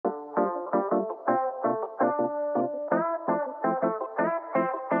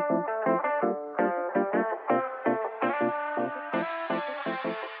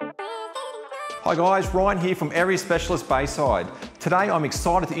Hi guys, Ryan here from Area Specialist Bayside. Today I'm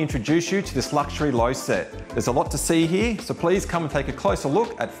excited to introduce you to this luxury low set. There's a lot to see here, so please come and take a closer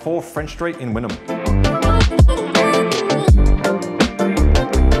look at 4 French Street in Wynnum.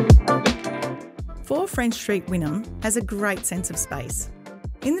 4 French Street Wynnum has a great sense of space.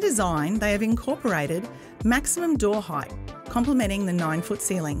 In the design, they have incorporated maximum door height, complementing the 9-foot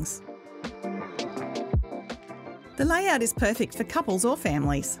ceilings. The layout is perfect for couples or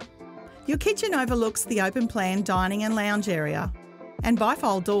families. Your kitchen overlooks the open-plan dining and lounge area, and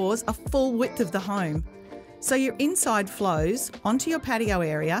bifold doors are full width of the home, so your inside flows onto your patio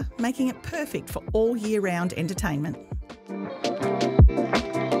area, making it perfect for all year-round entertainment.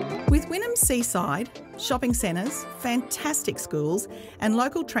 With Wynnum Seaside, shopping centres, fantastic schools and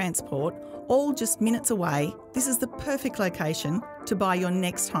local transport all just minutes away, this is the perfect location to buy your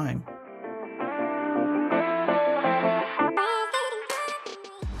next home.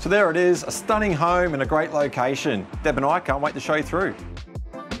 So there it is, a stunning home in a great location. Deb and I can't wait to show you through.